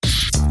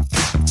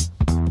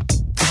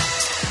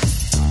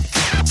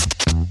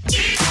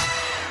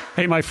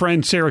Hey, my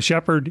friend Sarah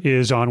Shepard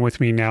is on with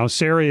me now.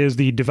 Sarah is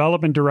the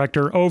development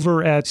director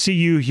over at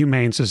CU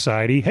Humane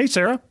Society. Hey,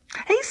 Sarah.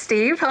 Hey,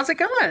 Steve. How's it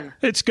going?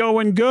 It's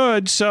going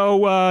good.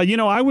 So,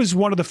 I was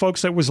one of the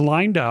folks that was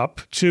lined up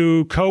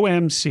to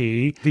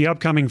co-MC the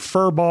upcoming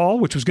Fur Ball,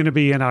 which was going to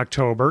be in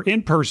October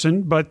in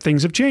person, but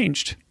things have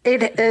changed.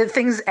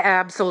 Things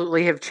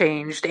absolutely have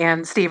changed.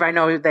 And Steve, I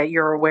know that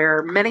you're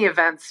aware many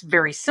events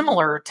very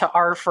similar to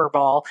our Fur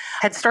Ball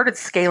had started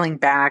scaling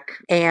back.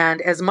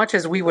 And as much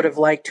as we would have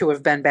liked to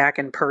have been back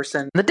in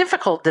person, the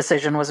difficult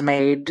decision was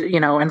made,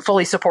 and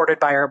fully supported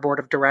by our board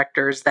of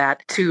directors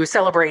that to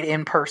celebrate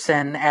in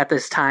person at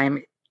this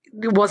time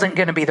it wasn't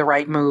going to be the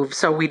right move.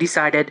 So we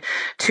decided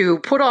to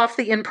put off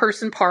the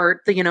in-person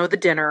part, the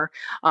dinner,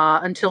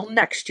 until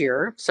next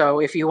year. So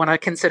if you want to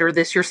consider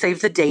this your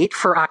save the date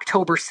for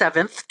October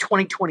 7th,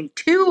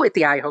 2022 at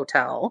the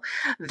iHotel,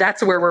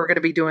 that's where we're going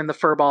to be doing the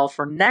Fur Ball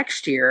for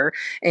next year.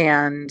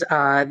 And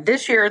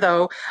this year,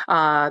 though,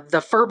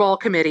 the Fur Ball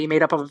committee,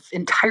 made up of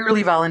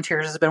entirely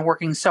volunteers, has been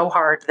working so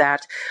hard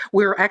that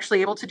we're actually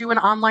able to do an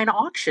online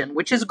auction,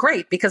 which is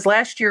great because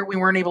last year we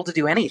weren't able to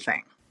do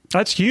anything.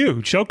 That's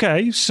huge.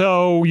 Okay.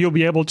 So you'll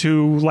be able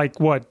to,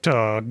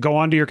 go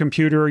onto your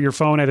computer or your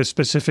phone at a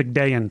specific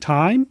day and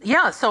time?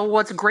 Yeah. So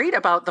what's great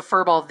about the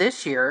Fur Ball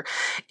this year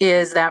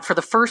is that for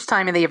the first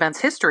time in the event's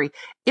history,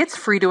 it's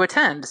free to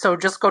attend. So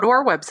just go to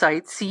our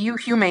website,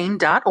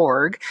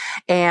 cuhumane.org,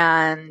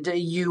 and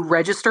you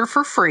register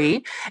for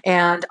free.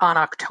 And on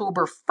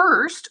October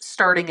 1st,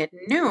 starting at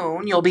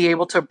noon, you'll be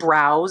able to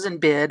browse and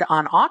bid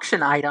on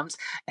auction items,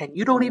 and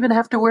you don't even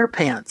have to wear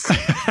pants.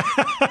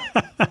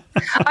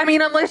 I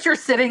mean, unless you're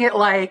sitting at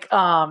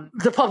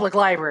the public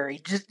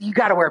library, you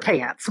got to wear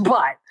pants.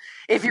 But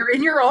if you're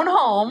in your own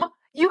home,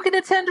 you can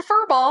attend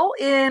Fur Ball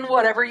in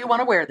whatever you want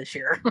to wear this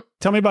year.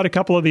 Tell me about a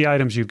couple of the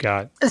items you've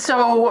got.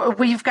 So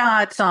we've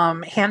got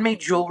some handmade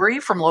jewelry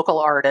from local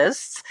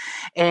artists,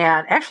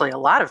 and actually a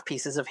lot of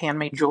pieces of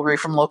handmade jewelry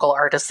from local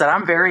artists that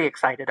I'm very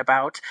excited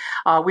about.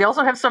 We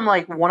also have some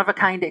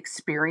one-of-a-kind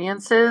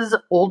experiences,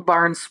 Old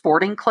Barn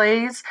Sporting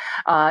Clays,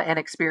 an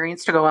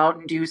experience to go out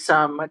and do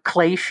some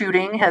clay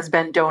shooting has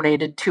been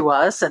donated to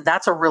us, and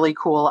that's a really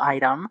cool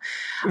item.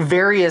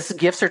 Various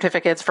gift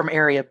certificates from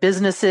area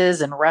businesses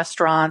and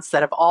restaurants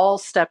that have all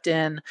stepped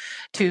in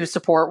to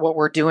support what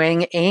we're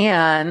doing.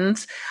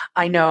 And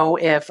I know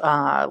if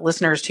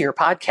listeners to your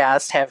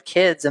podcast have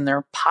kids and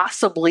they're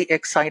possibly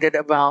excited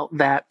about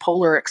that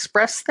Polar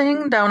Express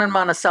thing down in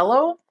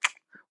Monticello,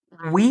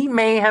 we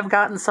may have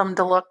gotten some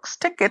deluxe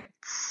tickets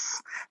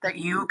that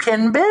you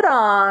can bid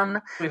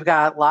on. We've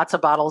got lots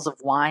of bottles of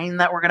wine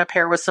that we're going to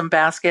pair with some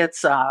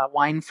baskets,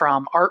 wine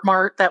from Art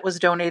Mart that was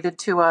donated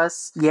to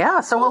us.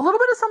 Yeah, so a little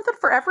bit of something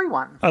for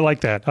everyone. I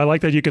like that. I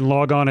like that you can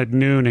log on at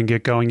noon and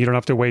get going. You don't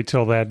have to wait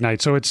till that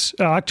night. So it's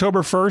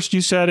October 1st, you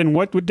said, and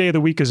what day of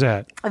the week is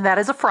that? And that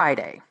is a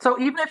Friday. So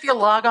even if you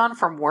log on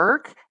from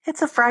work,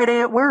 it's a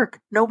Friday at work.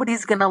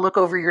 Nobody's going to look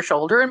over your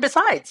shoulder. And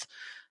besides,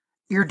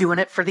 you're doing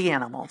it for the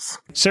animals.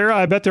 Sarah,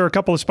 I bet there are a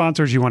couple of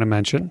sponsors you want to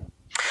mention.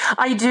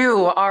 I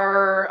do.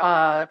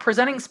 Our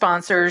presenting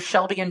sponsors,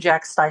 Shelby and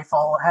Jack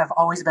Stifel, have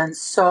always been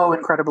so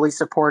incredibly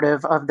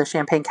supportive of the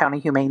Champaign County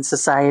Humane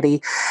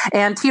Society.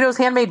 And Tito's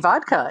Handmade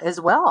Vodka as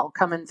well,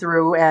 coming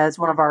through as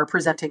one of our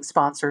presenting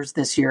sponsors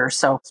this year.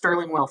 So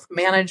Sterling Wealth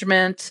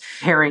Management,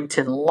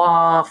 Harrington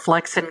Law,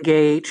 Flex and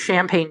Gate,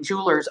 Champagne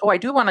Jewelers. Oh, I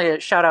do want to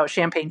shout out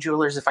Champagne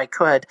Jewelers if I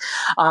could,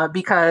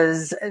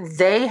 because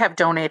they have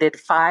donated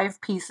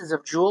 5 pieces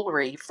of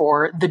jewelry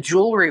for the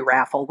jewelry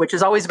raffle, which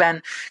has always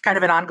been kind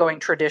of an ongoing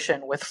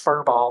tradition with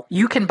Fur Ball.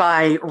 You can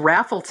buy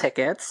raffle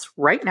tickets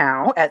right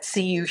now at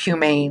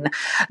cuhumane.org.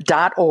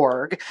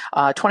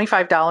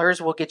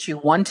 $25 will get you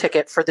 1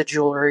 ticket for the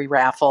jewelry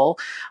raffle.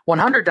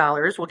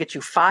 $100 will get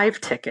you 5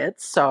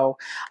 tickets. So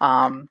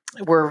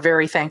we're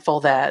very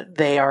thankful that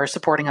they are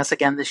supporting us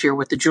again this year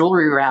with the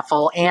jewelry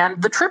raffle. And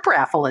the trip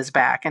raffle is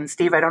back. And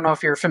Steve, I don't know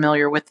if you're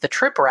familiar with the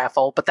trip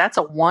raffle, but that's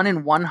a 1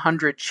 in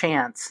 100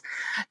 chance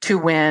to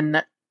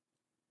win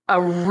a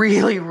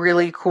really,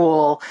 really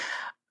cool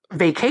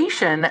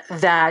vacation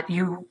that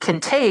you can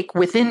take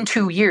within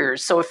 2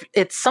 years. So if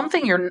it's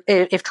something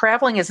if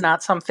traveling is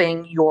not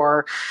something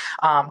you're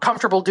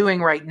comfortable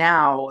doing right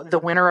now, the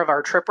winner of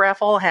our trip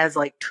raffle has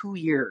 2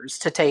 years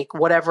to take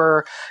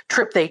whatever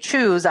trip they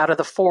choose out of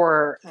the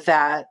 4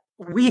 that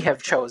we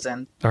have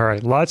chosen. All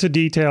right. Lots of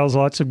details,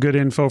 lots of good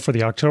info for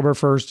the October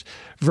 1st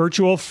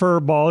virtual Fur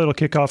Ball. It'll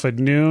kick off at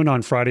noon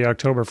on Friday,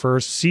 October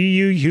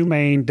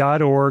 1st.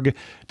 cuhumane.org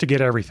to get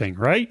everything,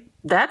 right?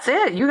 That's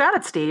it. You got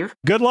it, Steve.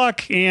 Good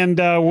luck, and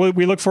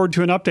we look forward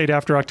to an update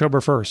after October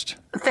 1st.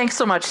 Thanks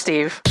so much,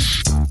 Steve.